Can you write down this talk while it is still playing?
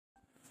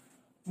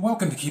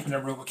Welcome to Keeping It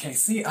Real with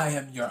KC. I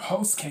am your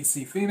host,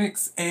 KC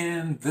Phoenix,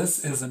 and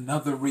this is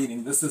another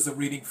reading. This is a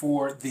reading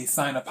for the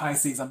sign of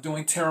Pisces. I'm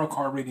doing tarot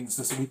card readings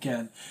this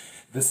weekend.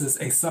 This is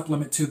a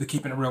supplement to the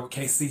Keeping It Real with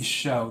KC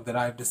show that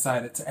I've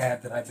decided to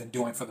add that I've been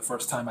doing for the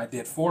first time. I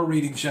did 4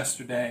 readings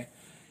yesterday,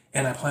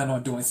 and I plan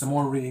on doing some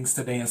more readings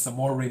today and some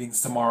more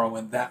readings tomorrow,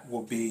 and that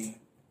will be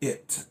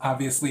it.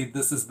 Obviously,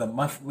 this is the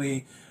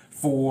monthly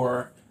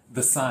for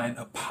the sign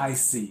of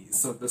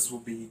Pisces. So this will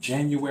be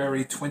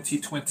January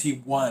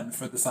 2021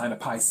 for the sign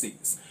of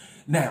Pisces.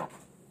 Now,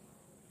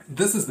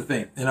 this is the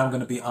thing, and I'm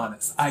going to be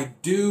honest. I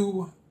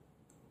do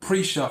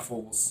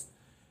pre-shuffles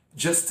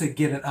just to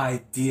get an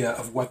idea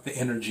of what the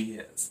energy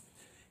is.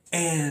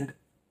 And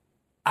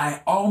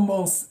I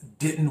almost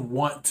didn't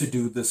want to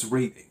do this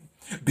reading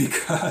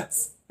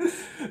because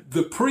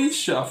the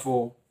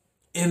pre-shuffle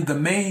in the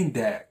main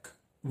deck,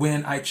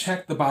 when I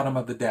checked the bottom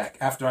of the deck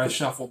after I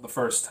shuffled the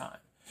first time,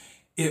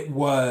 it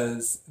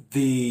was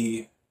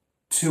the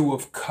Two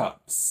of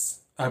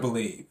Cups, I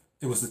believe.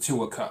 It was the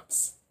Two of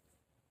Cups.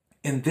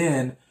 And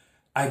then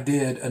I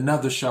did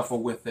another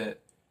shuffle with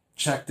it,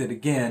 checked it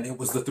again, it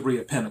was the Three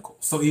of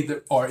Pentacles. So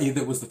either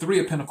it was the Three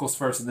of Pentacles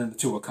first and then the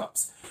Two of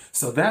Cups.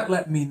 So that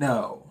let me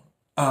know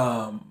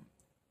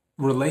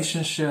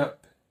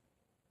relationship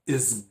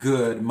is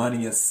good,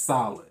 money is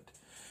solid.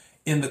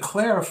 In the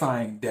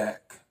clarifying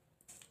deck,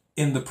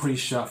 in the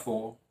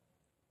pre-shuffle,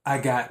 I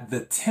got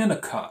the Ten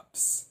of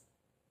Cups,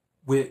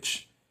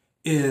 which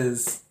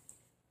is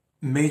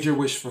major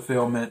wish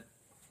fulfillment,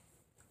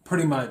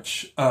 pretty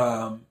much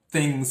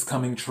things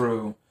coming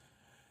true.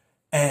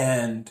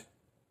 And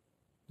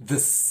the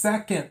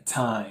second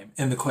time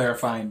in the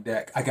clarifying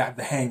deck, I got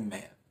the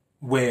Hangman,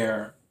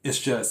 where it's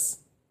just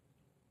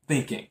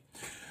thinking.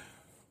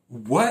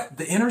 What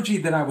the energy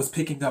that I was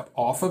picking up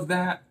off of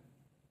that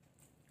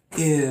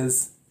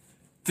is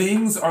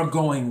things are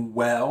going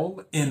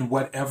well in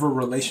whatever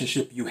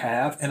relationship you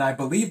have. And I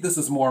believe this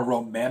is more a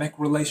romantic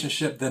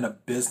relationship than a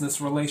business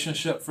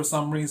relationship for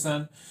some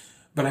reason.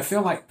 But I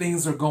feel like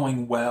things are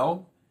going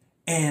well.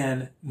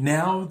 And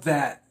now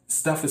that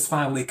stuff is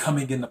finally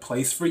coming into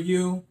place for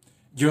you,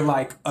 you're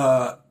like,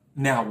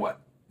 now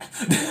what?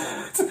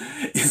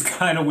 Is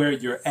kind of where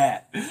you're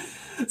at.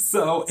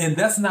 So, and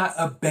that's not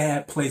a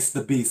bad place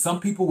to be. Some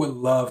people would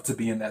love to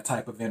be in that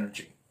type of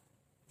energy.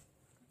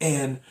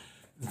 And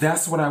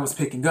that's what I was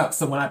picking up.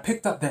 So when I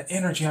picked up that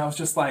energy, I was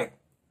just like,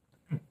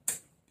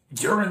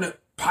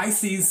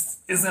 Pisces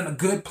is in a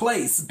good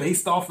place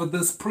based off of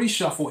this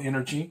pre-shuffle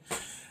energy.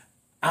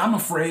 I'm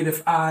afraid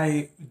if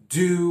I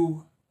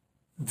do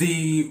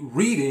the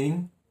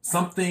reading,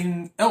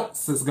 something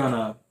else is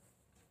gonna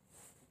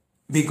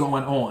be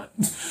going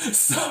on.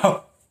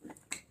 So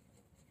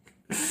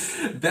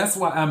that's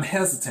why I'm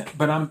hesitant,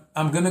 but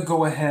I'm gonna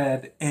go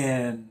ahead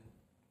and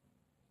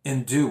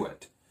do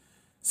it.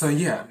 So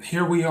yeah,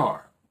 here we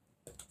are.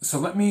 So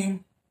let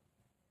me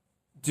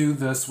do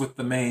this with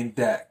the main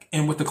deck.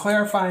 And with the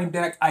clarifying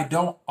deck, I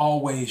don't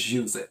always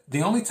use it.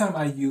 The only time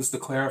I use the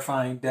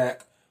clarifying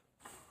deck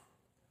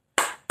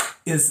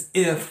is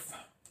if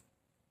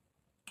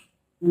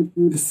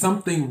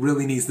something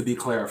really needs to be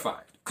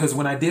clarified. Because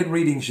when I did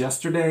readings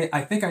yesterday, I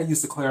think I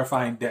used the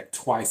clarifying deck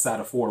twice out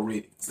of 4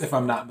 readings, if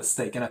I'm not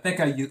mistaken. I think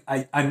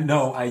I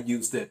know I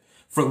used it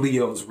for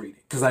Leo's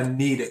reading because I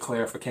needed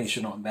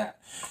clarification on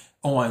that,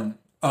 on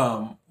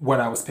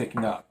what I was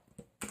picking up.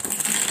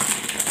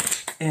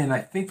 And I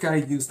think I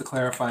used the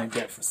clarifying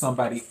deck for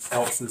somebody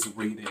else's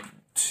reading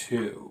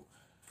too,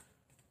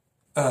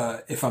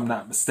 if I'm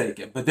not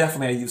mistaken. But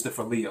definitely I used it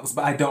for Leo's.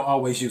 But I don't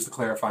always use the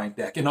clarifying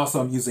deck. And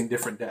also I'm using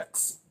different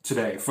decks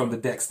today from the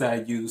decks that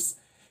I used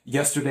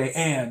yesterday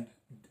and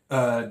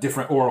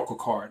different oracle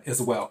card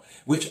as well,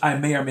 which I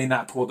may or may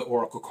not pull the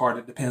oracle card.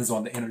 It depends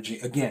on the energy.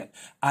 Again,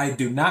 I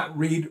do not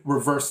read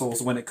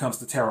reversals when it comes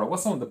to tarot.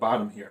 What's on the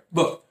bottom here?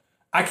 Look,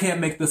 I can't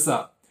make this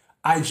up.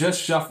 I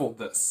just shuffled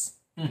this.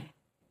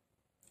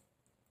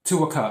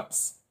 Two of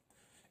Cups.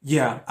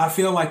 Yeah, I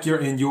feel like you're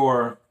in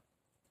your...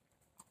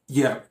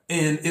 Yeah,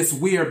 and it's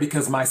weird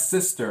because my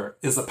sister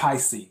is a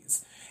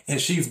Pisces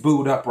and she's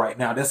booed up right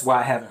now. That's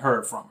why I haven't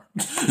heard from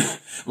her.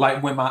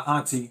 Like when my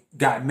auntie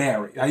got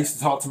married. I used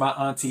to talk to my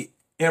auntie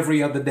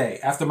every other day.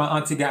 After my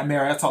auntie got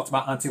married, I talk to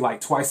my auntie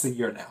like twice a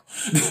year now.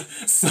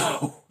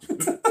 So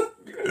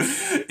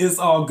it's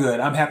all good.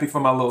 I'm happy for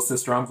my little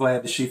sister. I'm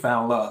glad that she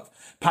found love.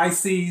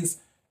 Pisces,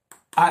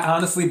 I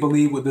honestly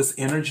believe with this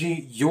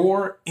energy,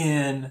 you're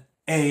in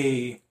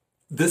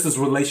this is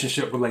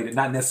relationship related,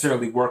 not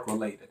necessarily work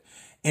related.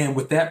 And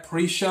with that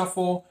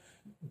pre-shuffle,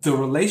 the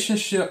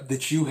relationship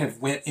that you have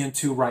went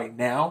into right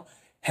now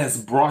has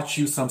brought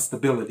you some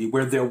stability.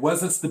 Where there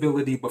wasn't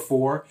stability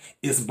before,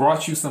 it's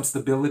brought you some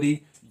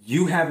stability.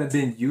 You haven't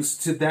been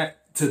used to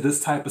that, to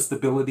this type of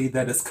stability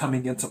that is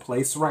coming into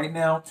place right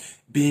now,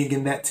 being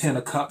in that Ten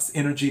of Cups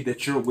energy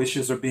that your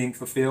wishes are being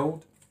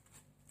fulfilled.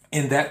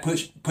 And that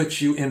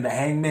puts you in the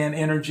Hangman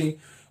energy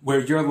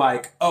where you're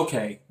like,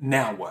 okay,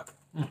 now what?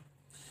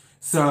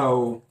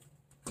 So,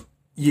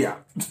 yeah,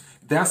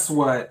 that's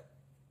what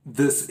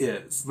this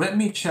is. Let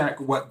me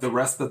check what the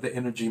rest of the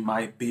energy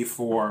might be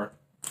for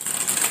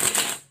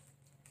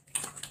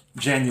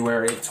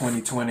January of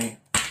 2020.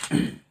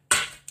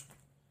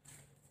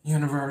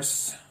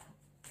 Universe,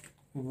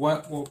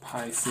 what will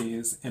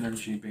Pisces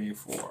energy be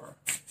for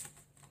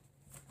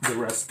the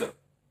rest of...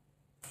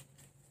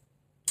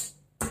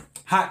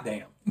 Hot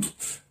damn.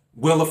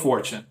 Wheel of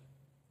Fortune.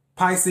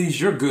 Pisces,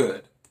 you're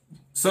good.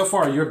 So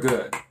far, you're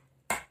good.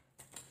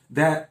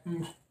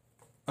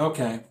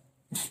 Okay.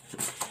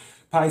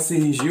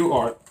 Pisces, you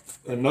are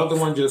another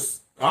one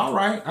just... All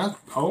right,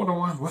 hold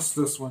on. What's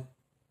this one?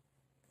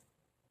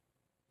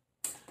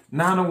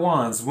 Nine of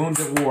Wands,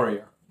 Wounded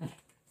Warrior.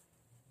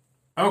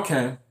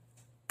 Okay.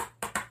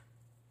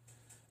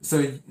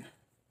 So,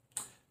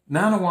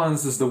 Nine of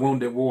Wands is the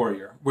Wounded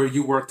Warrior, where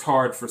you worked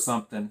hard for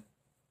something.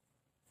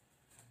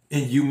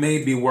 And you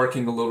may be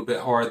working a little bit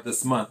hard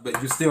this month,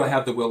 but you still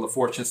have the Wheel of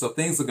Fortune, so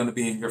things are going to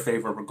be in your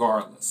favor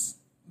regardless.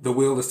 The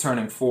wheel is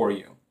turning for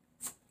you.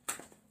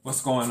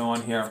 What's going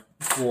on here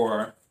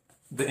for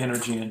the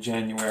energy in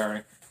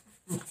January?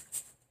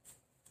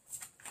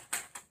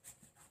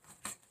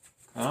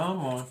 Come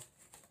on.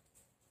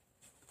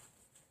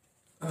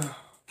 Okay.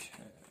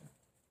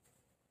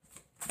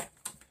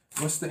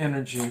 What's the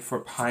energy for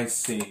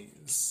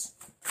Pisces?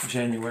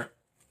 January.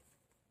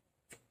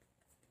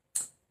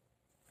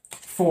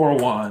 Four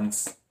of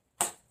Wands.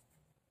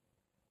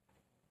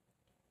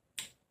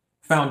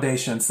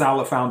 Foundation,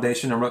 solid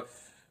foundation.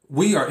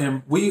 We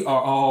are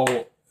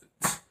all...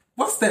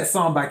 What's that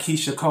song by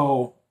Keisha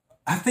Cole?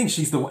 I think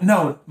she's the one.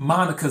 No,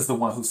 Monica's the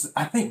one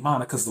I think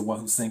Monica's the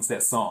one who sings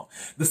that song.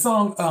 The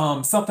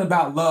song, something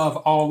about love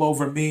all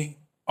over me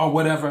or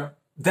whatever.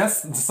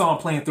 That's the song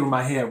playing through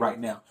my head right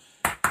now.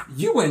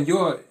 You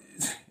are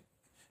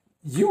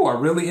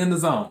really in the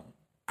zone.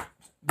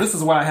 This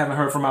is why I haven't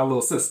heard from my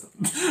little sister.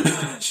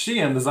 She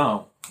in the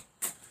zone.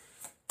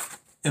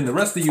 And the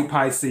rest of you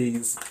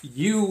Pisces,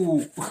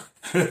 you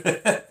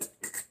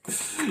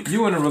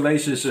in a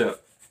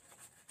relationship.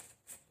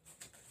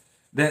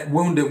 That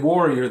Wounded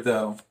Warrior,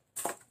 though,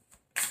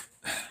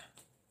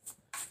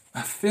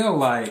 I feel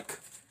like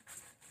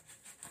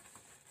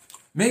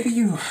maybe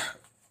you...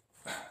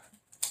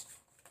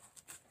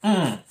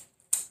 I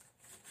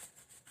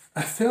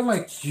feel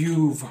like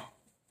you've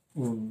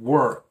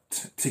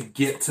worked to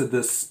get to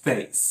this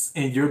space,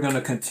 and you're going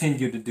to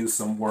continue to do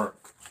some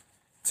work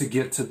to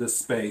get to this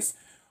space.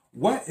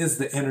 What is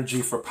the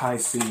energy for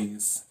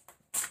Pisces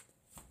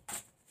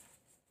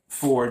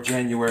for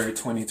January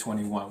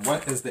 2021?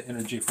 What is the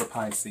energy for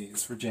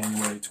Pisces for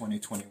January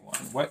 2021?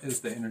 What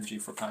is the energy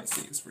for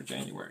Pisces for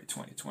January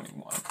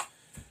 2021?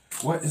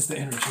 What is the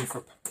energy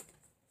for...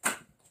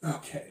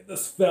 Okay,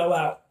 this fell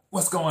out.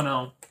 What's going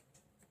on?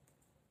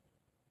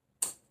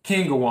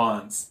 King of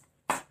Wands.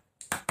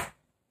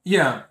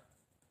 Yeah.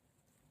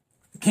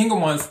 King of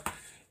Wands.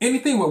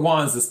 Anything with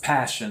Wands is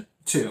passion,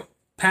 too.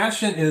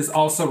 Passion is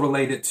also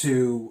related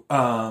to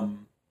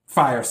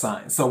fire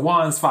signs. So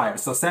Wands, fire.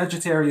 So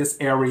Sagittarius,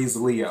 Aries,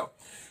 Leo,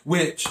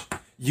 which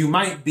you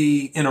might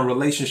be in a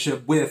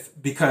relationship with,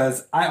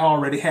 because I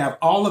already have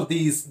all of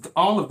these.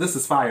 All of this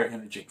is fire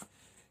energy.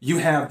 You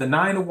have the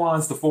Nine of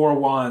Wands, the Four of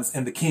Wands,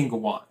 and the King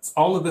of Wands.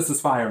 All of this is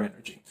fire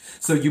energy.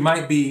 So you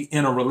might be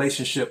in a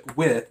relationship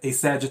with a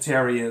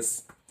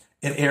Sagittarius,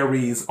 an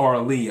Aries, or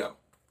a Leo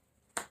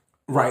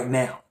right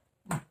now,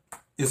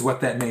 is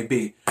what that may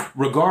be.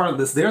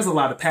 Regardless, there's a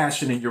lot of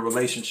passion in your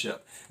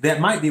relationship.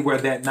 That might be where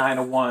that Nine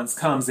of Wands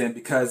comes in,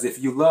 because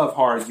if you love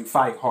hard, you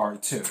fight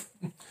hard too.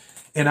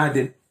 And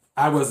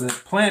I wasn't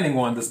planning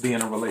on this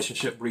being a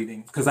relationship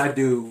reading, because I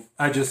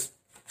just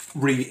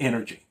read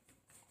energy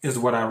is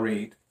what I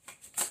read.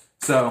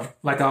 So,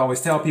 like I always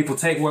tell people,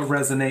 take what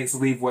resonates,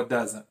 leave what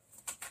doesn't.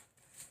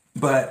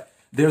 But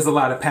there's a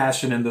lot of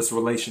passion in this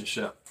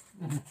relationship.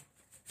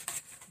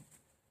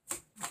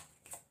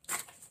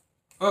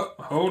 Oh,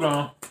 hold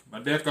on. My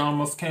deck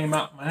almost came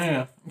out my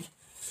hand.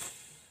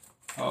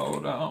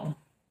 Hold on.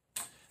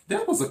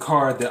 That was a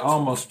card that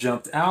almost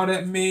jumped out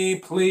at me.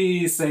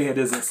 Please say it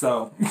isn't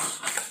so.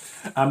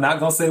 I'm not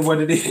going to say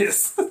what it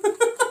is.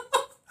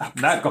 I'm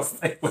not going to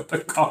say what the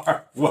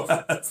card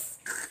was.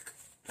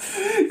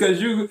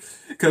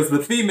 Because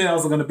the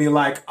females are going to be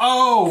like,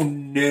 oh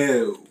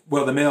no.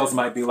 Well, the males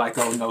might be like,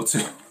 oh no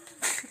too.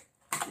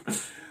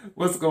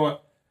 What's going on?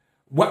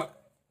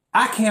 What?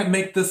 I can't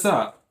make this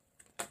up.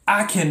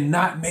 I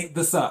cannot make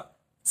this up.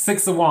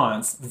 Six of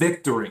Wands,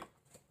 victory.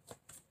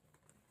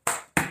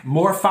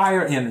 More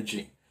fire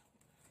energy.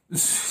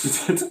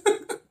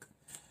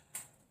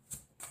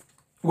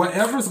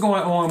 Whatever's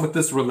going on with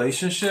this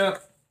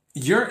relationship,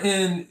 you're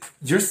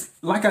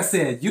like I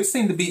said, you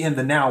seem to be in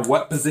the now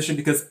what position,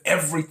 because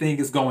everything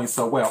is going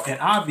so well. And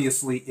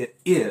obviously it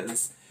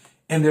is.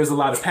 And there's a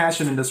lot of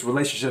passion in this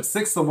relationship.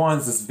 Six of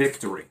Wands is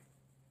victory.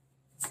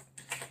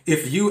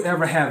 If you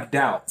ever have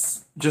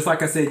doubts, just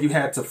like I said, you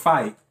had to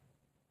fight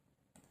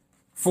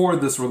for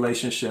this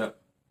relationship.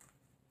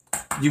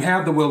 You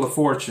have the Wheel of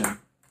Fortune.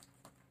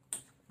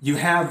 You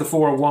have the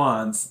Four of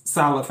Wands,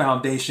 solid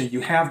foundation.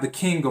 You have the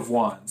King of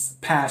Wands,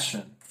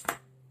 passion.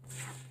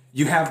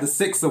 You have the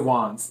Six of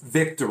Wands,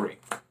 victory.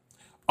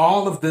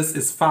 All of this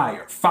is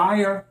fire.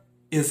 Fire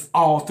is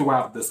all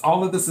throughout this.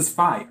 All of this is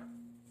fire.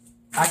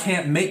 I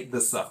can't make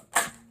this up.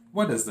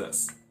 What is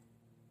this?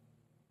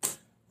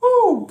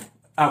 Woo!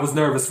 I was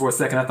nervous for a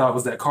second. I thought it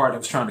was that card that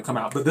was trying to come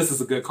out, but this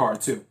is a good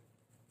card too.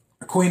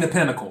 Queen of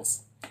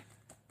Pentacles.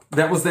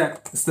 That was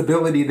that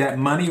stability, that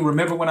money.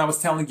 Remember when I was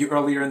telling you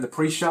earlier in the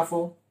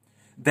pre-shuffle,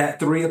 that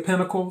Three of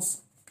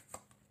Pentacles?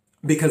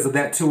 Because of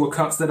that Two of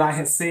Cups that I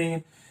had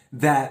seen,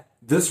 that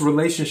this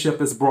relationship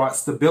has brought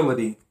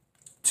stability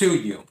to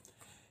you.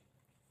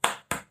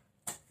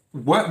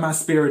 What my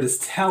spirit is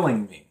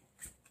telling me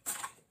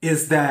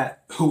is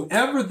that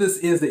whoever this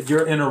is that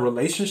you're in a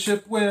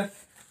relationship with,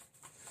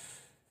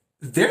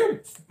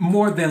 they're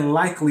more than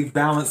likely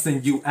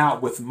balancing you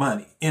out with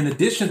money. In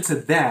addition to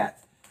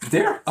that,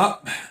 they're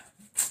up.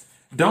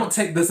 Don't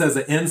take this as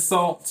an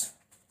insult.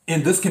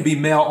 And this can be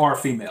male or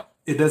female.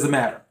 It doesn't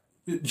matter.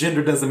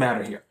 Gender doesn't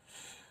matter here.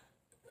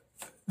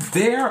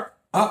 They're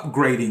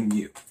upgrading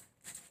you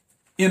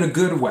in a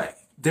good way.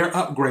 They're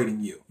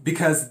upgrading you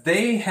because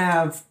they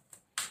have,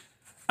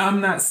 I'm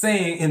not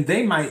saying, and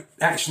they might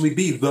actually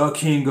be the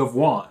King of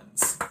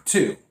Wands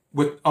too,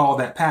 with all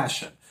that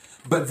passion.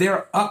 But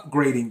they're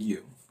upgrading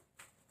you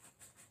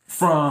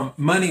from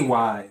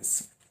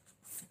money-wise,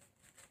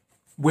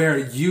 where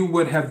you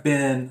would have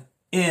been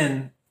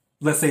in,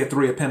 let's say, a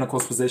Three of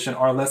Pentacles position,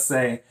 or let's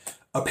say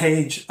a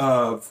Page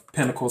of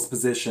Pentacles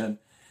position,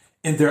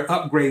 and they're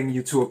upgrading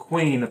you to a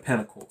Queen of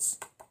Pentacles,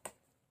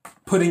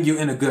 putting you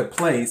in a good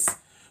place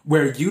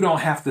where you don't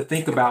have to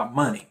think about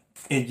money,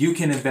 and you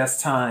can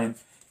invest time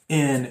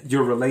in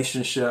your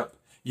relationship.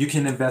 You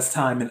can invest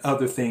time in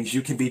other things.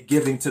 You can be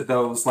giving to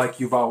those like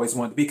you've always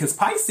wanted. Because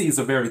Pisces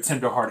are very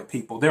tender-hearted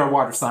people. They're a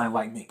water sign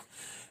like me.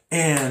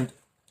 And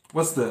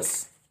what's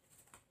this?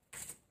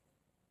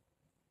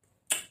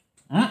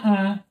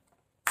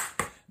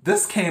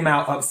 This came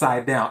out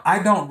upside down.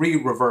 I don't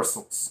read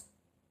reversals.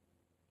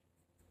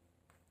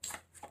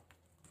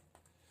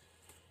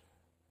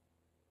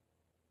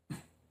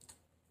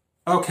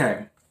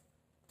 Okay.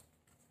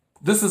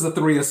 This is a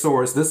Three of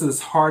Swords. This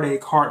is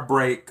heartache,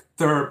 heartbreak,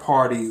 third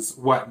parties,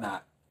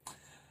 whatnot.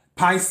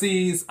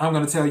 Pisces, I'm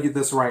going to tell you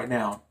this right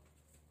now.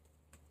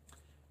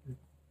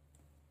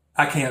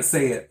 I can't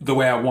say it the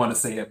way I want to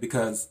say it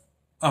because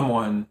I'm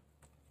on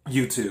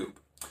YouTube.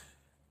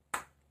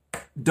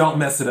 Don't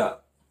mess it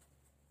up.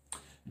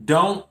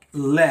 Don't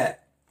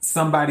let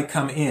somebody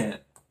come in.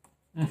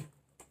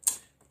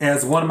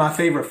 As one of my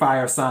favorite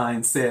fire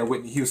signs said,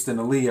 Whitney Houston,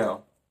 a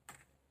Leo,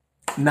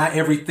 not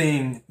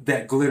everything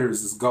that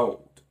glitters is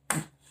gold.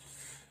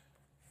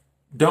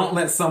 Don't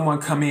let someone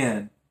come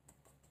in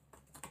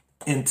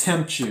and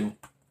tempt you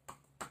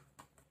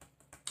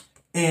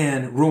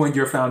and ruin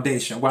your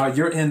foundation while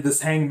you're in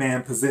this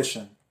hangman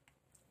position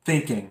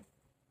thinking,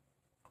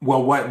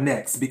 well, what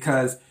next?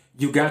 Because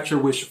you got your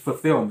wish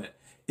fulfillment.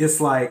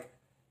 It's like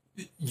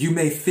you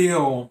may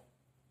feel,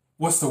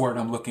 what's the word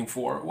I'm looking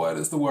for? What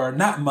is the word?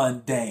 Not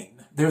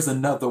mundane. There's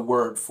another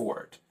word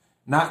for it.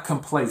 Not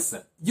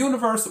complacent.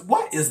 Universe,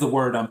 what is the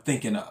word I'm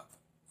thinking of?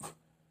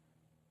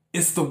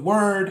 It's the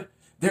word,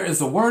 there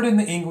is a word in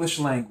the English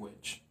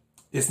language.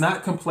 It's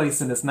not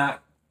complacent, it's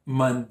not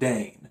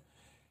mundane.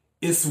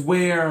 It's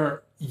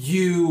where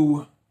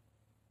you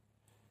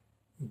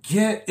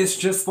get, it's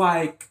just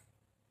like,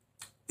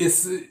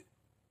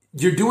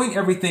 you're doing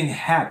everything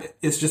habit.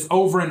 It's just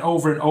over and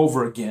over and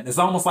over again. It's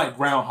almost like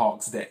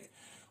Groundhog's Day,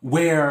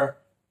 where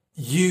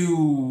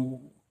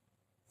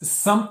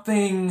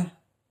something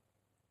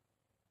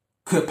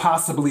could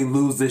possibly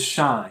lose its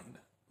shine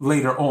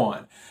later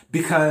on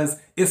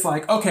because it's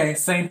like, okay,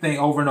 same thing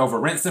over and over,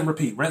 rinse and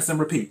repeat, rinse and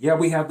repeat. Yeah,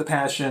 we have the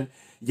passion.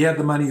 Yeah,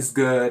 the money's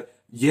good.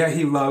 Yeah,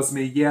 he loves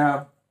me.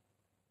 Yeah,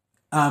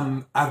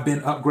 I've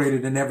been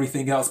upgraded and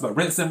everything else, but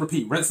rinse and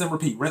repeat, rinse and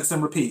repeat, rinse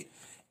and repeat.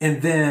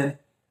 And then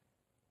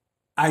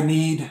I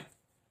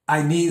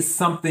need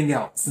something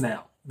else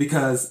now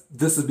because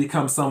this has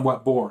become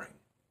somewhat boring.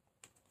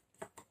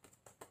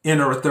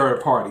 Enter a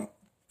third party.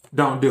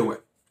 Don't do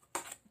it.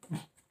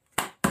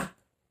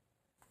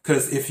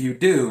 Because if you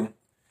do,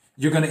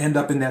 you're going to end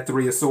up in that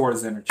Three of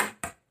Swords energy.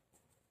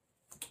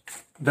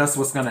 That's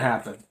what's going to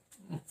happen.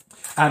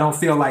 I don't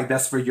feel like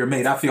that's for your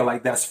mate. I feel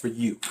like that's for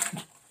you.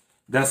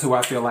 That's who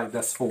I feel like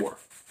that's for.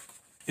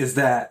 Is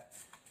that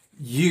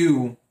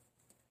you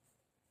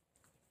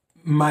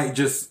might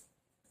just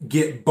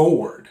get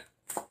bored,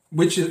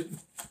 which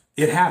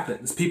it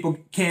happens. People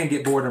can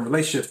get bored in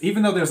relationships,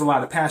 even though there's a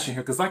lot of passion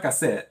here. Because like I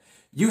said,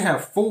 you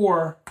have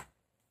 4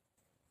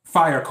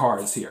 fire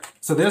cards here.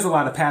 So there's a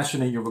lot of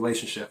passion in your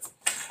relationship.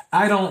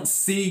 I don't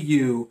see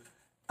you.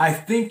 I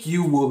think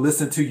you will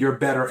listen to your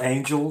better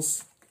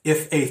angels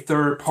if a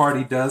third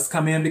party does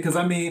come in, because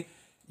I mean,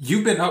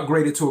 you've been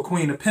upgraded to a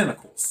Queen of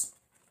Pentacles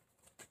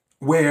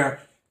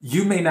where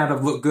you may not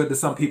have looked good to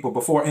some people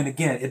before. And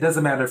again, it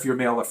doesn't matter if you're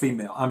male or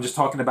female. I'm just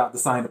talking about the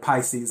sign of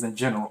Pisces in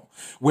general,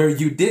 where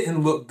you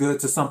didn't look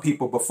good to some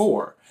people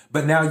before,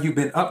 but now you've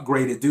been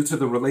upgraded due to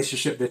the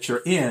relationship that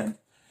you're in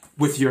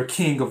with your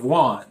King of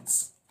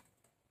Wands.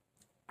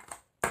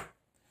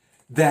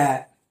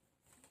 That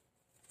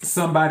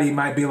somebody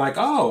might be like,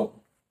 oh,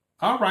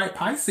 all right,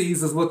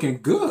 Pisces is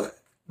looking good.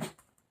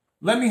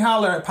 Let me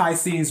holler at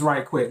Pisces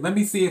right quick. Let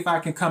me see if I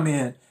can come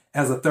in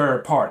as a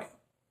third party.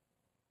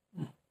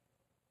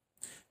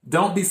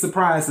 Don't be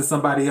surprised if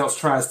somebody else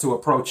tries to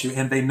approach you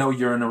and they know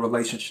you're in a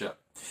relationship.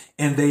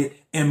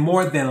 And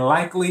more than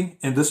likely,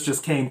 and this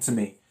just came to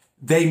me,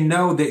 they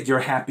know that you're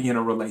happy in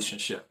a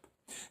relationship.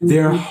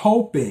 They're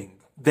hoping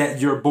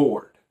that you're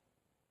bored.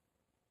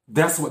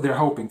 That's what they're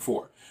hoping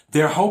for.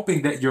 They're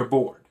hoping that you're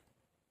bored,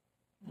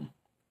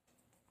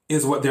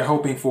 is what they're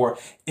hoping for,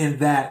 and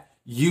that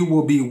you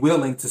will be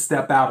willing to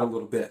step out a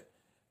little bit.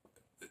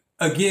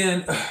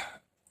 Again,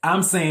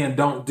 I'm saying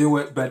don't do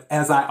it, but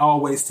as I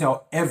always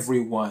tell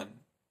everyone,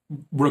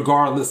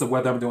 regardless of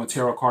whether I'm doing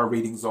tarot card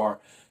readings or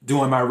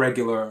doing my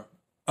regular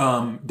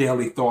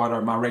daily thought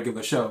or my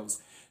regular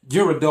shows,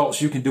 you're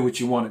adults, you can do what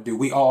you want to do.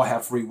 We all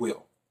have free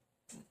will.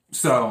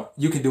 So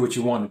you can do what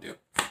you want to do.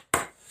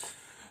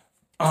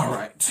 All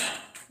right.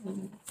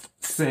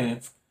 See,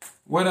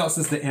 what else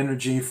is the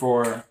energy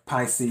for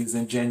Pisces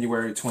in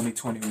January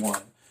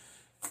 2021?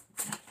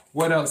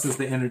 What else is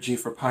the energy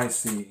for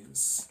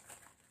Pisces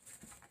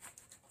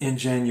in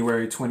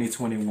January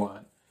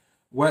 2021?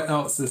 What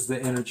else is the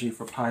energy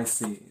for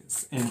Pisces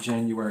in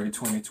January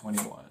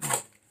 2021?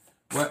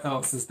 What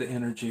else is the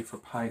energy for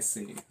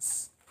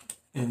Pisces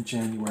in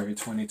January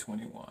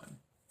 2021?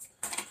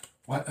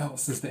 What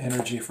else is the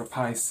energy for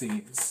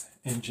Pisces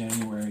in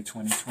January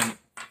 2020?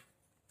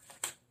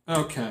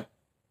 Okay.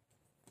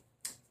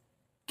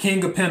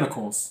 King of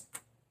Pentacles.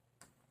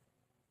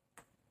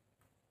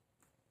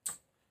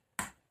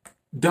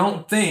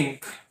 Don't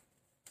think,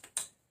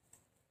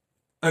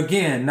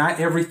 again, not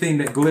everything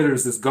that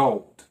glitters is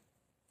gold.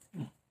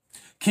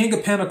 King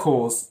of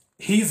Pentacles,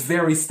 he's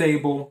very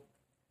stable,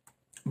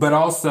 but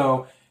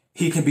also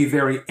he can be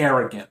very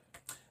arrogant.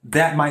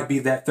 That might be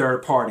that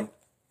third party,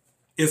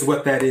 is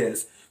what that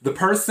is. The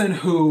person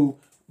who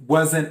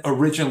wasn't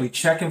originally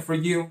checking for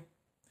you,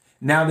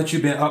 now that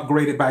you've been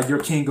upgraded by your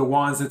King of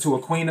Wands into a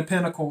Queen of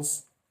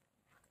Pentacles,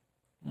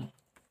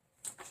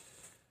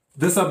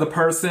 this other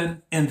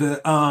person in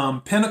the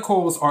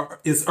Pentacles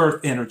is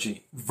Earth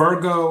energy.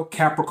 Virgo,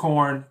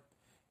 Capricorn,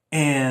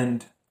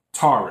 and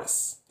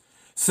Taurus.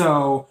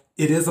 So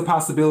it is a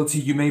possibility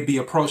you may be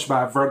approached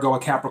by a Virgo, a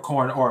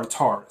Capricorn, or a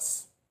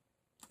Taurus.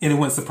 And it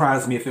wouldn't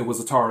surprise me if it was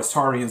a Taurus.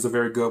 Taurians are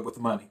very good with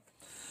money.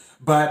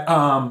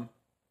 But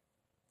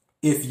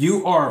if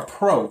you are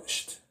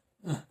approached,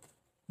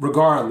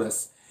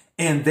 regardless,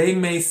 and they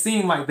may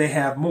seem like they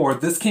have more,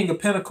 this King of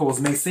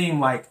Pentacles may seem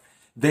like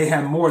they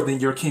have more than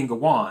your King of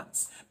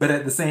Wands. But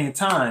at the same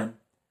time,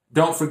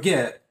 don't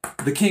forget,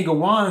 the King of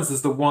Wands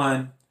is the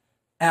one,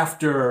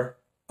 after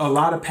a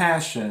lot of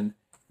passion,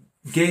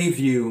 gave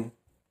you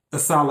a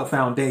solid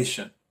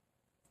foundation,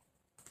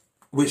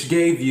 which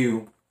gave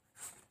you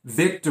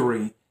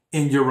victory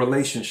in your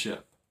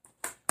relationship,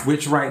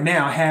 which right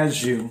now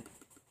has you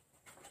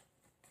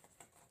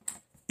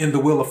in the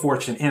Wheel of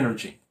Fortune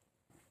energy.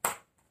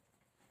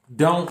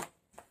 Don't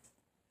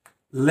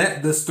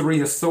let this Three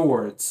of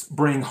Swords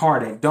bring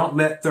heartache. Don't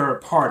let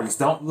third parties,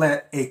 don't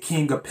let a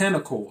King of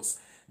Pentacles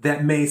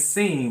that may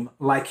seem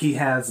like he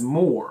has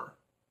more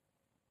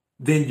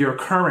than your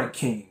current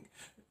king,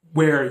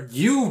 where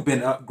you've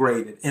been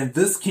upgraded and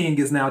this king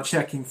is now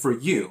checking for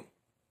you.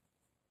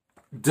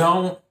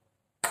 Don't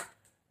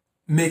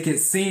make it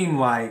seem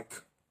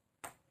like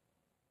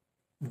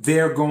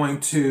they're going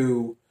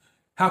to,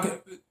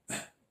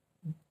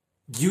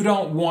 you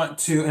don't want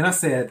to, and I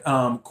said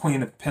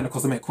Queen of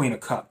Pentacles, I meant Queen of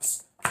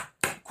Cups.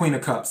 Queen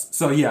of Cups.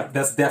 So yeah,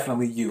 that's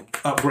definitely you,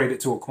 upgraded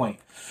to a queen.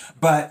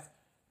 But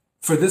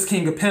for this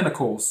King of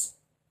Pentacles,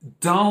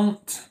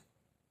 don't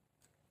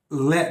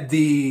let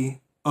the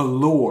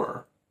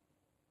allure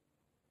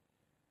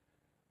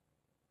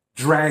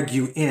drag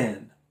you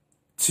in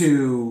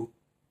to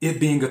it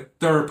being a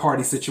third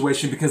party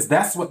situation, because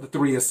that's what the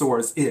Three of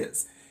Swords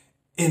is.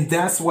 And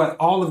that's what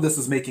all of this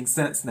is making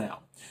sense now.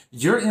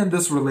 You're in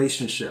this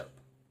relationship.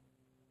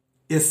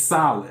 It's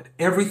solid.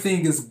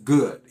 Everything is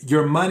good.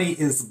 Your money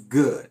is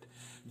good.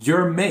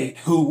 Your mate,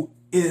 who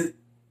is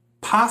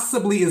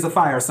possibly is a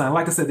fire sign.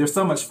 Like I said, there's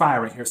so much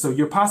fire in here. So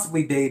you're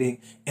possibly dating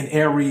an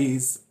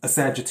Aries, a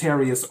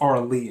Sagittarius, or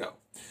a Leo.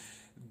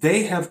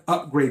 They have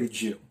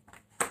upgraded you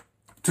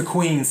to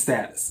queen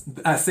status.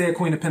 I said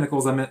Queen of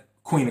Pentacles, I meant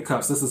Queen of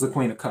Cups. This is a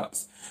Queen of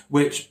Cups,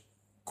 which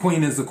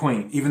queen is a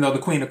queen. Even though the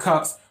Queen of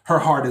Cups, her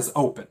heart is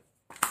open.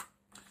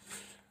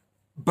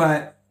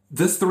 But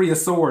this Three of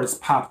Swords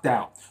popped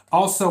out.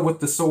 Also with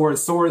the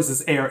Swords, Swords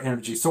is air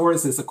energy.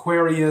 Swords is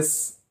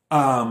Aquarius,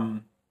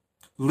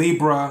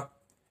 Libra,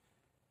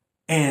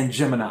 and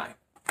Gemini.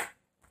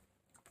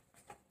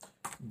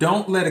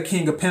 Don't let a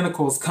King of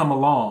Pentacles come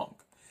along.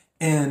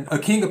 And a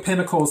King of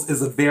Pentacles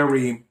is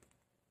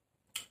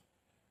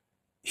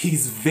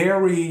he's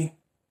very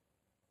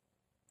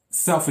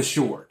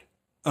self-assured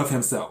of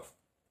himself.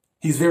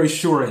 He's very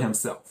sure of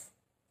himself.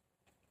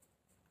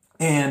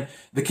 And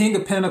the King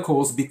of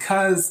Pentacles,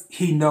 because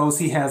he knows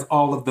he has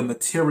all of the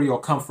material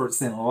comforts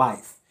in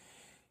life,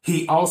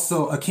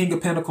 a King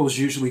of Pentacles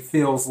usually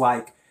feels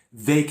like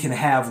they can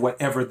have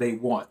whatever they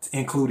want,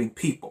 including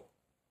people.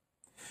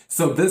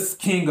 So this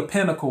King of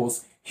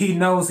Pentacles, he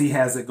knows he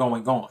has it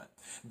going on.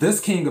 This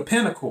King of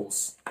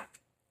Pentacles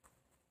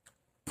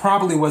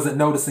probably wasn't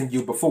noticing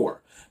you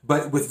before.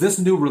 But with this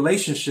new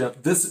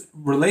relationship, this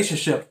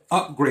relationship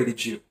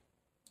upgraded you.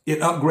 It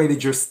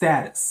upgraded your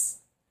status.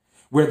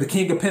 Where the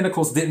King of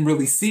Pentacles didn't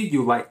really see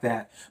you like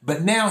that.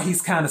 But now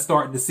he's kind of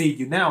starting to see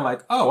you now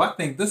like, oh, I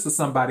think this is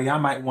somebody I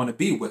might want to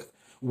be with.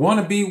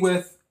 Want to be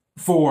with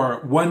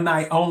for one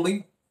night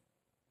only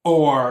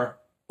or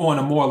on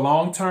a more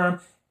long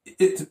term?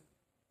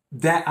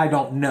 That I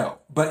don't know.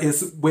 But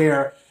it's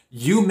where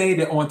you made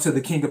it onto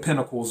the King of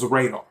Pentacles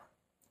radar.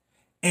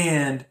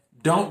 And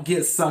don't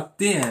get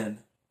sucked in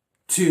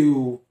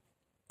to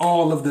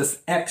all of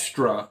this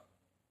extra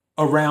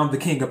around the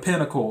King of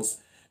Pentacles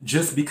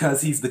just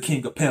because he's the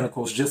King of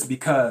Pentacles, just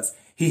because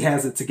he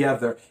has it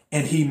together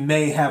and he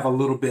may have a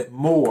little bit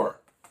more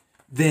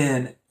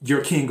than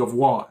your King of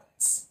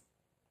Wands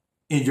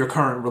in your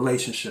current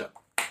relationship.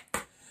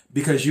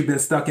 Because you've been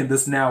stuck in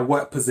this now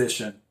what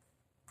position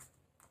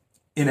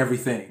in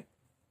everything.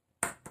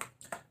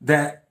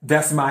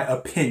 That's my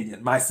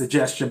opinion, my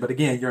suggestion. But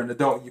again, you're an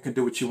adult. You can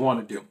do what you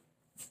want to do.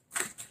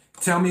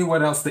 Tell me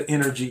what else the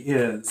energy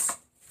is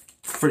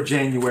for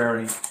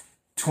January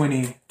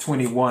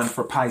 2021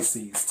 for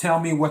Pisces. Tell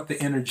me what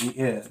the energy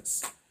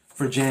is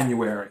for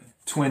January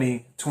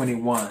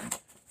 2021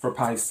 for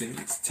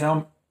Pisces. Tell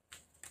me.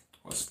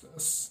 What's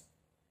this?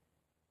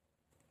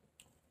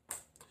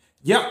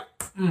 Yep.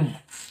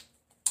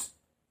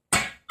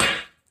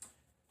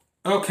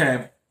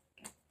 Okay.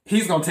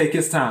 He's going to take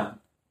his time.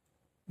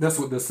 That's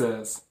what this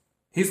says.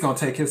 He's going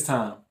to take his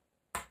time.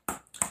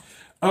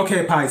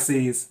 Okay,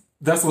 Pisces.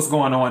 That's what's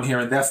going on here,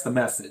 and that's the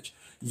message.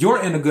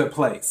 You're in a good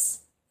place.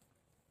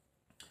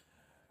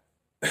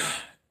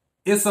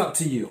 It's up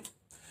to you.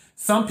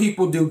 Some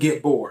people do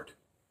get bored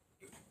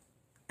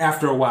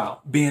after a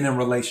while being in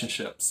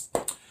relationships.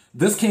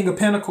 This King of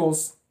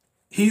Pentacles,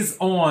 he's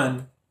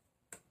on,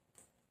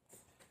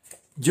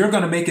 you're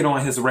going to make it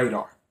on his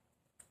radar.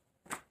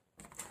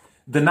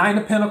 The Nine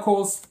of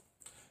Pentacles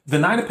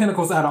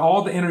out of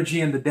all the energy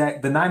in the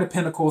deck, the Nine of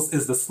Pentacles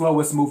is the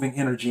slowest moving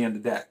energy in the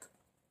deck.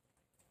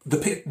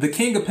 The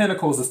King of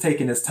Pentacles is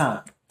taking his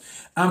time.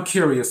 I'm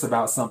curious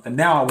about something.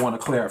 Now I want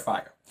to clarify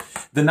it.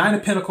 The Nine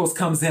of Pentacles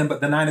comes in,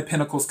 but the Nine of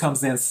Pentacles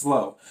comes in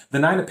slow. The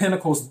Nine of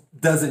Pentacles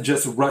doesn't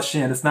just rush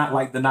in. It's not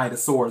like the Knight of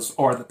Swords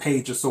or the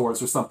Page of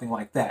Swords or something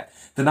like that.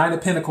 The Nine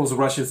of Pentacles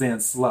rushes in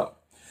slow.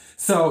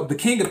 So the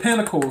King of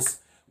Pentacles,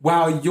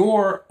 while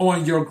you're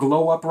on your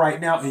glow up right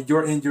now and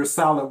you're in your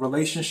solid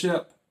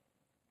relationship,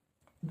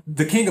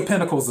 the King of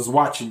Pentacles is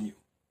watching you.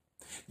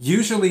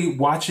 Usually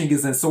watching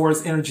is in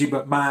Swords energy,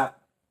 but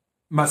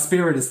my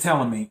spirit is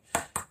telling me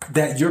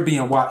that you're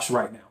being watched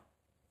right now.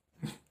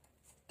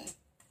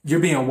 You're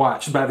being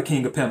watched by the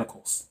King of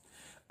Pentacles.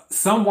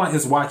 Someone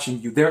is watching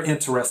you. They're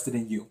interested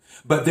in you,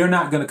 but they're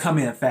not going to come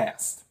in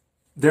fast.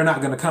 They're not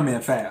going to come in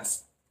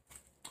fast.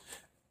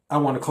 I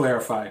want to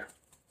clarify.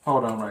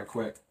 Hold on right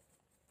quick.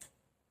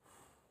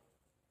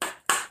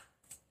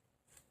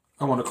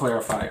 I want to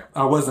clarify.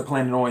 I wasn't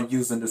planning on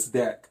using this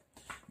deck,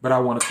 but I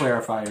want to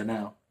clarify her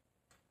now.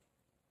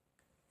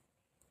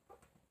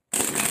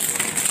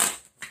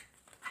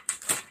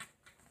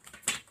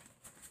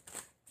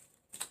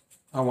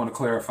 I want to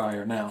clarify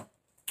her now.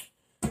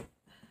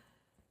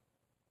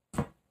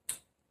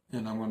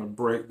 And I'm going to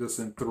break this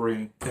in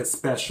three,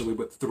 especially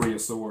with the Three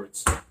of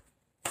Swords.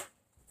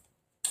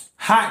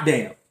 Hot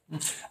damn.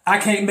 I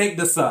can't make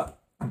this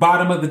up.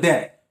 Bottom of the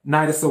deck.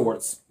 Knight of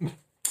Swords.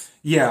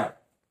 Yeah.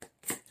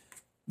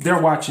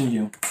 They're watching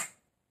you.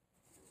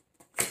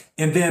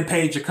 And then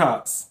Page of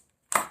Cups.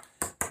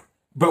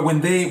 But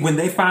when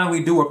they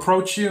finally do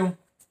approach you,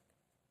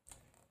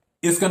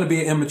 it's going to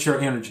be an immature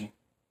energy.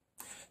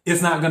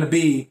 It's not going to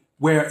be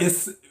where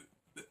it's,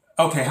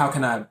 okay, how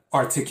can I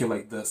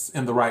articulate this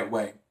in the right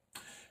way?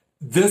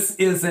 This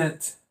is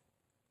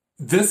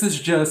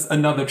just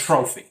another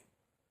trophy,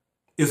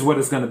 is what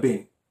it's going to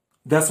be.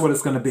 That's what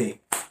it's going to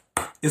be.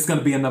 It's going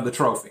to be another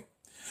trophy.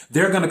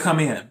 They're going to come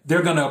in.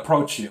 They're going to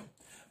approach you.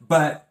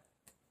 But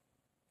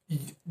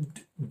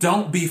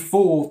don't be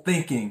fooled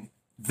thinking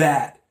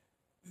that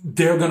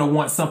they're going to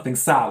want something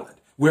solid,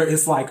 where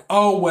it's like,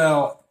 oh,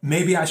 well,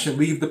 maybe I should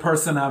leave the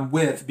person I'm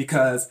with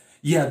because,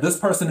 yeah, this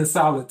person is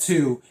solid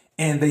too,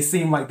 and they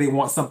seem like they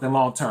want something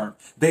long-term.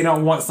 They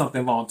don't want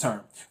something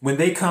long-term. When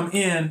they come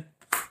in,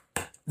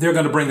 they're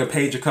going to bring a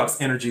Page of Cups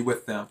energy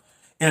with them.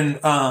 And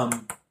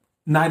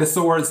Knight of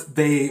Swords,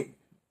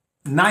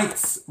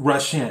 Knights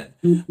rush in.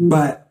 Mm-hmm.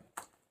 But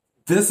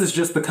this is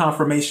just the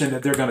confirmation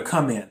that they're going to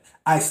come in.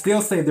 I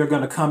still say they're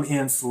going to come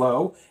in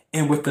slow.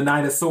 And with the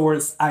Knight of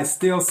Swords, I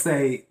still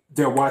say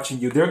they're watching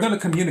you. They're going to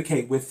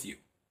communicate with you.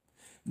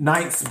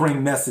 Knights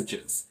bring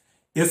messages.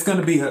 It's going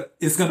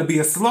to be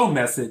a slow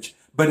message,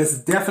 but it's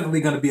definitely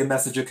going to be a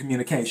message of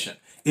communication.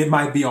 It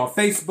might be on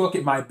Facebook.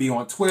 It might be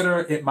on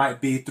Twitter. It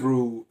might be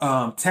through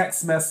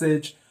text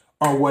message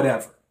or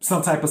whatever,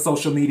 some type of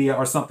social media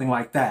or something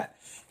like that,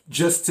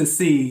 just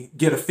to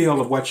get a feel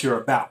of what you're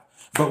about.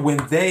 But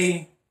when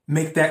they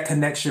make that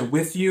connection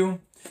with you,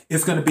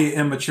 It's going to be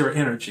an immature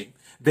energy.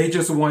 They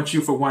just want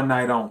you for one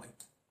night only,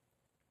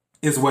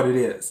 is what it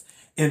is.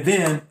 And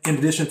then, in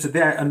addition to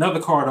that, another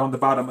card on the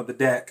bottom of the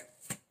deck,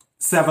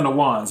 Seven of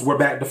Wands. We're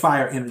back to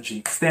fire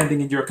energy,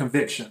 standing in your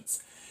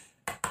convictions.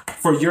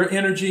 For your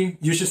energy,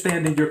 you should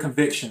stand in your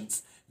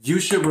convictions. You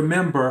should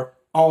remember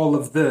all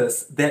of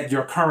this that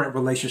your current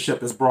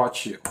relationship has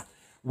brought you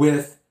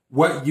with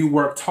what you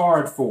worked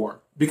hard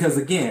for. Because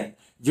again,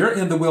 you're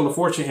in the Wheel of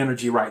Fortune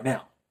energy right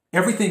now.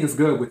 Everything is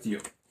good with you.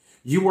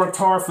 You worked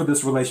hard for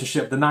this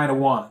relationship, the Nine of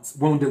Wands,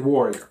 Wounded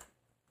Warrior.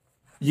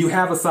 You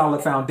have a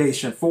solid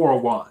foundation, Four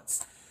of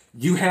Wands.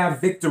 You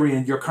have victory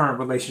in your current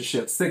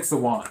relationship, Six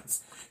of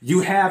Wands.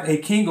 You have a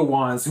King of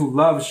Wands who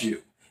loves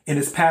you and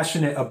is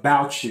passionate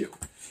about you.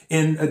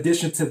 In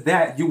addition to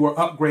that, you were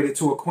upgraded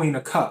to a Queen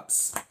of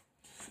Cups.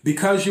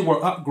 Because you were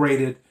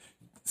upgraded,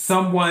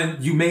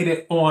 you made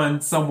it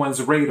on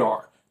someone's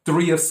radar.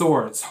 Three of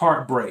Swords,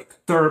 heartbreak,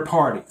 third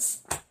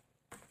parties.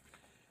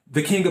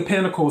 The King of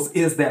Pentacles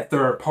is that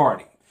third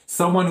party.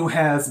 Someone who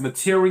has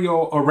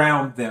material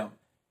around them.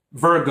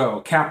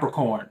 Virgo,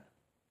 Capricorn,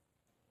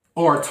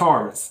 or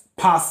Taurus,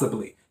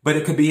 possibly. But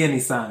it could be any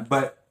sign.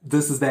 But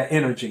this is that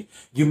energy.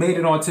 You made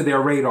it onto their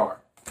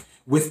radar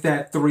with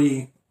that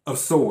Three of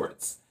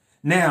Swords.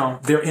 Now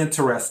they're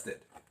interested.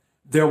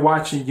 They're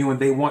watching you and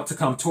they want to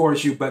come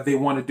towards you, but they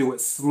want to do it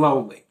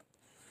slowly.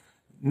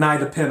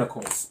 Knight of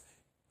Pentacles.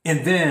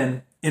 And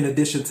then, in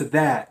addition to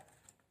that,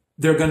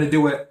 they're going to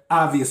do it,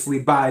 obviously,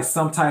 by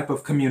some type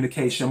of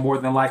communication, more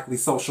than likely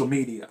social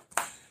media.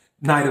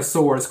 Knight of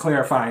Swords,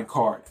 clarifying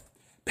card.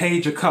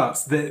 Page of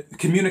Cups. The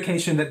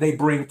communication that they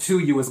bring to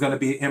you is going to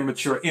be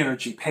immature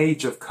energy.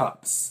 Page of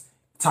Cups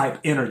type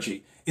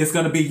energy. It's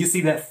going to be, you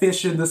see that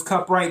fish in this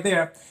cup right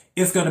there?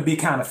 It's going to be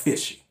kind of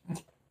fishy,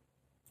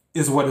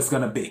 is what it's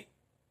going to be.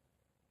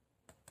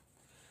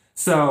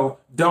 So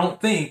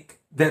don't think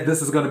that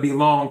this is going to be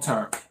long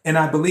term. And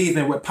I believe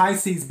in with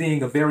Pisces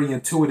being a very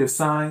intuitive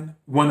sign,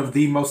 one of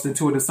the most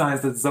intuitive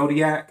signs of the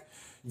zodiac,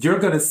 you're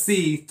going to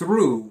see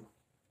through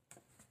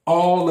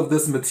all of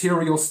this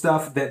material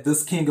stuff that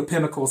this King of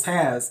Pentacles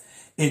has,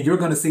 and you're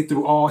going to see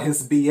through all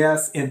his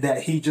BS and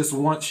that he just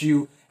wants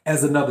you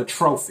as another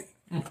trophy.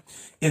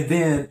 And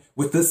then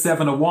with this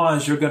Seven of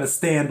Wands, you're going to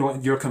stand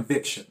on your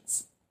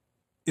convictions,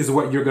 is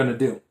what you're going to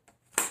do.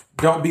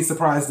 Don't be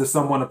surprised if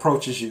someone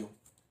approaches you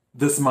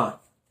this month.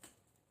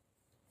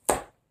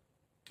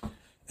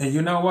 And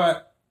you know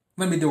what?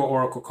 Let me do an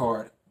oracle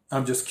card.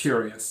 I'm just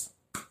curious.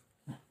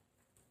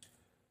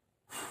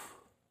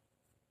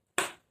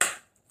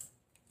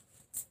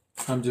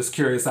 I'm just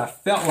curious. I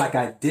felt like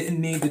I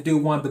didn't need to do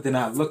one, but then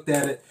I looked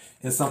at it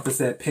and something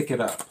said, pick it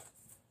up.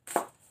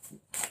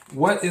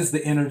 What is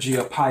the energy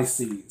of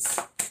Pisces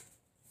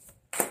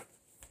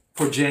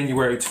for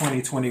January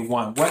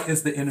 2021? What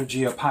is the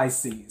energy of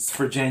Pisces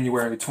for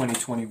January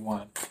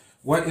 2021?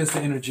 What is the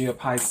energy of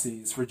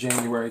Pisces for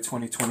January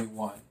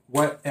 2021?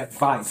 What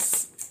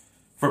advice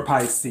for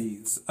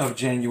Pisces of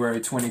January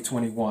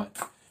 2021?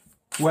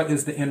 What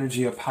is the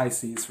energy of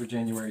Pisces for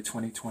January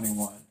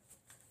 2021?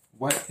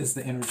 What is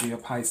the energy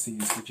of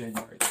Pisces for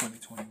January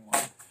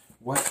 2021?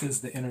 What is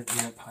the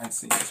energy of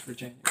Pisces for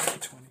January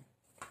 2021?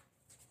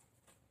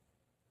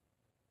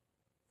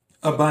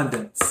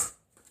 Abundance.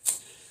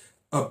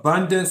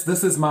 Abundance.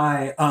 This is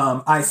my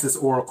Isis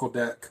Oracle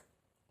deck.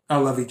 I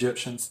love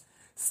Egyptians.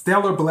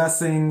 Stellar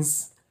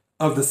blessings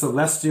of the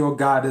celestial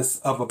goddess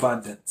of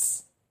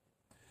abundance.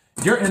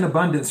 You're in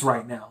abundance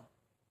right now.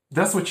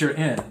 That's what you're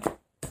in.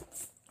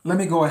 Let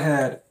me go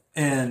ahead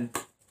and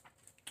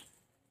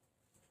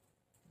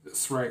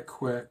this right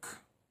quick.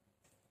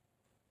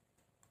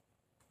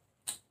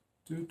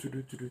 And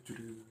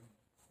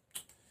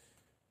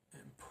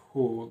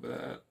pull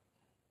that.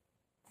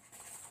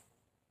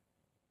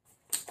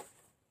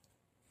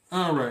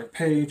 All right,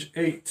 page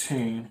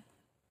 18.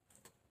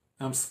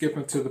 I'm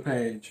skipping to the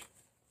page.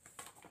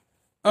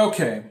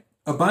 Okay,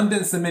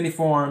 abundance in many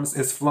forms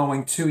is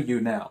flowing to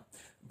you now,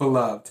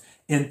 beloved.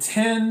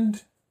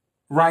 Intend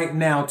right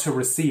now to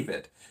receive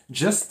it.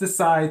 Just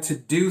decide to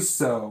do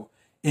so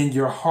in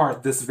your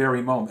heart this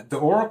very moment. The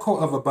oracle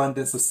of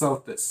abundance of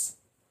Sothis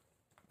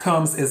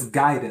comes as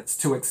guidance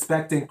to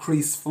expect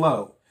increased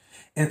flow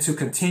and to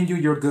continue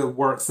your good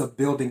works of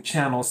building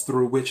channels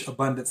through which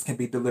abundance can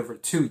be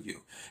delivered to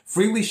you.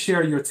 Freely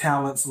share your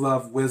talents,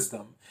 love,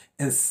 wisdom,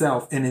 and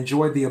self, and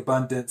enjoy the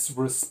abundance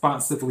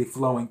responsively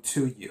flowing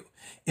to you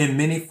in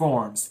many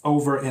forms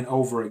over and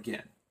over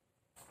again.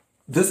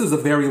 This is a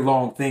very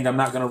long thing. I'm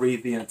not going to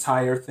read the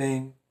entire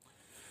thing.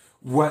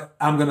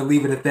 I'm going to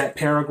leave it at that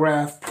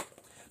paragraph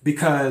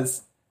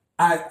because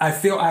I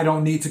feel I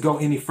don't need to go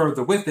any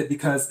further with it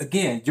because,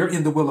 again, you're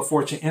in the Wheel of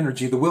Fortune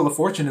energy. The Wheel of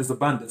Fortune is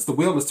abundance. The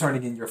wheel is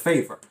turning in your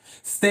favor.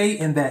 Stay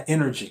in that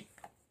energy.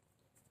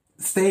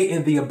 Stay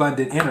in the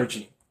abundant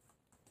energy.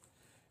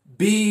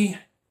 Be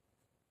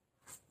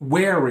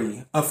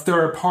wary of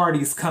third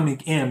parties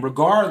coming in,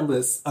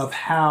 regardless of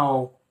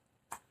how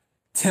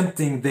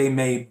tempting they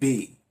may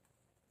be.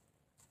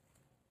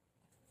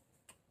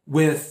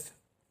 With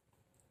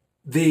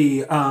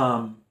the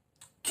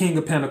King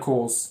of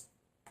Pentacles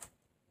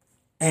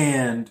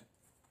and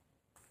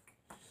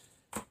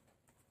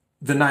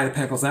the Knight of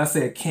Pentacles. And I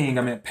said king,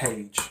 I meant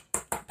page.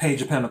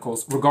 Page of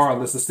Pentacles,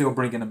 regardless, is still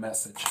bringing a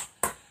message.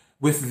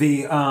 With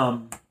the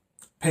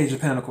Page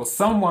of Pentacles,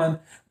 someone's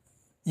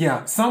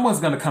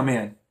going to come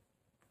in.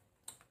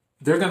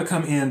 They're going to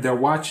come in. They're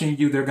watching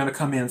you. They're going to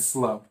come in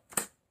slow.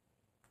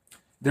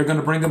 They're going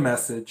to bring a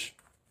message.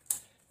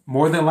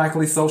 More than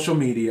likely social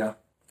media.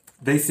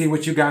 They see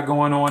what you got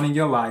going on in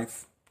your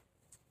life.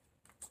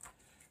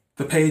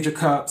 The Page of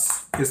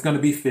Cups is going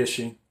to be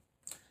fishy.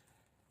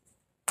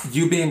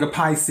 You being a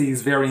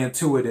Pisces, very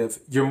intuitive,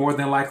 you're more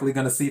than likely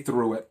going to see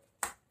through it.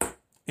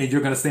 And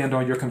you're going to stand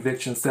on your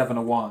conviction, Seven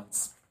of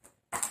Wands.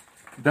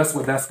 That's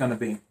what that's going to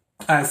be.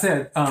 I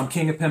said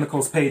King of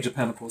Pentacles, Page of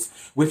Pentacles,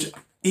 which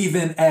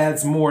even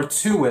adds more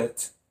to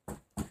it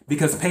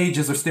because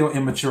pages are still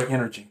immature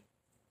energy.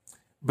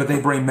 But they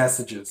bring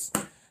messages.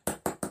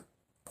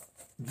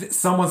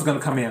 Someone's going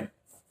to come in.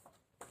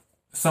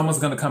 Someone's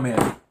going to come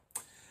in.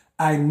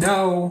 I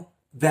know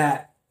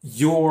that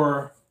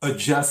you're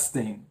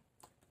adjusting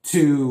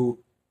to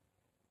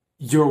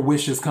your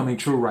wishes coming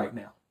true right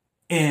now.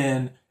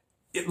 And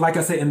like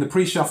I said, in the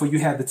pre-shuffle, you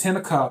had the Ten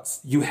of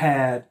Cups, you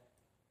had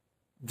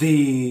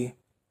the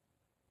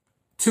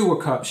Two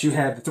of Cups, you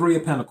had the Three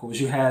of Pentacles,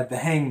 you had the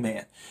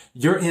Hangman.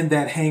 You're in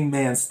that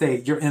hangman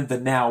state. You're in the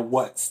now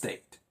what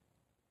state.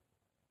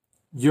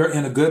 You're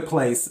in a good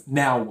place.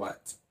 Now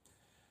what?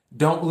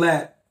 Don't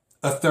let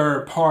a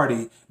third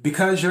party,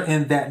 because you're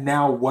in that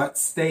now what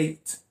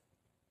state,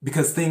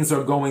 because things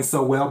are going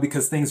so well,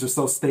 because things are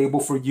so stable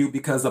for you,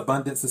 because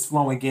abundance is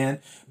flowing in,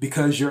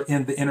 because you're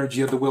in the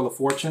energy of the Wheel of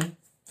Fortune.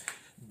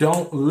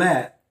 Don't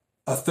let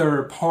a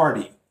third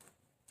party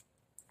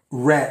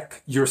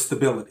wreck your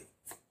stability.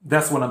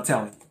 That's what I'm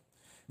telling you.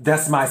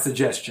 That's my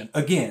suggestion.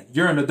 Again,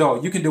 you're an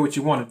adult. You can do what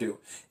you want to do.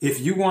 If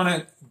you want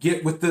to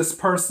get with this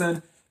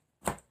person,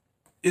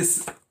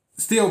 it's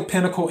still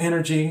Pentacle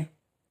energy,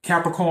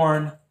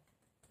 Capricorn,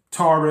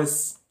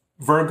 Taurus,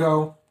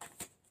 Virgo.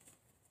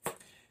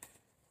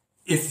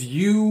 If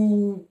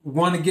you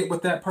want to get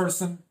with that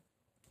person,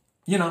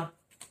 you're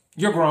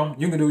grown.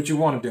 You can do what you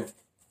want to do.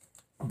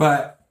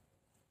 But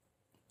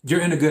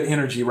you're in a good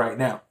energy right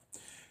now.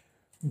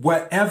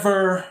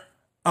 Whatever,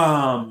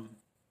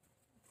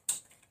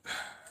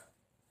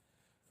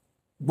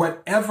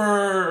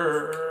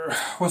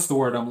 what's the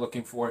word I'm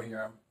looking for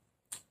here?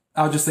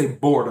 I'll just say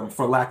boredom,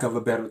 for lack of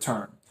a better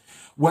term.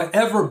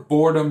 Whatever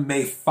boredom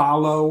may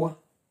follow,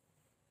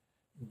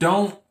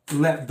 don't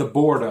let the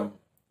boredom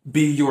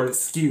be your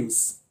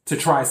excuse to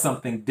try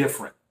something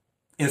different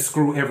and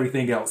screw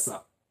everything else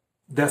up.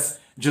 That's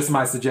just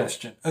my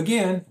suggestion.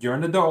 Again, you're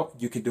an adult.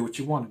 You can do what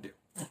you want to do.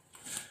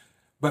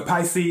 But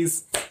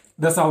Pisces,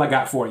 that's all I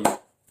got for you.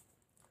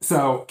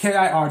 So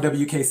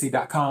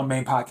KIRWKC.com,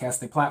 main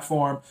podcasting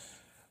platform.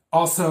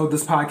 Also,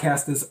 this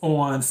podcast is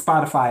on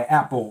Spotify,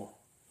 Apple,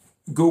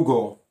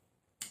 Google,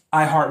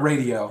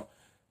 iHeartRadio,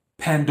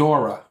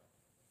 Pandora.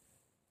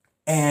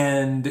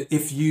 And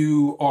if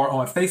you are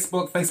on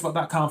Facebook,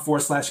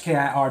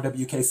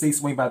 facebook.com/KIRWKC,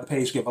 swing by the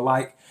page, give a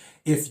like.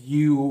 If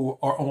you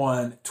are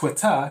on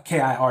Twitter,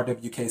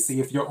 KIRWKC.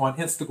 If you're on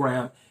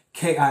Instagram,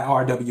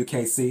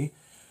 KIRWKC.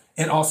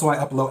 And also I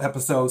upload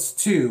episodes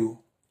to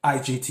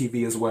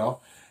IGTV as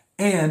well.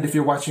 And if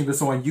you're watching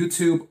this on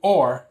YouTube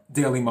or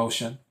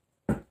Dailymotion,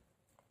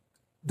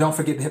 don't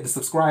forget to hit the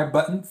subscribe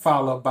button,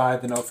 followed by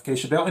the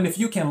notification bell. And if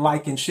you can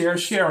like and share,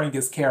 sharing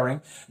is caring.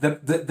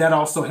 That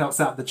also helps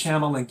out the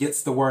channel and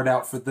gets the word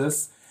out for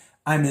this.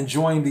 I'm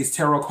enjoying these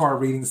tarot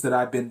card readings that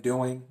I've been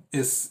doing.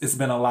 It's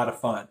been a lot of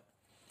fun.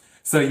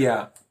 So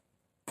yeah,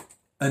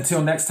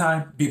 until next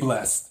time, be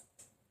blessed.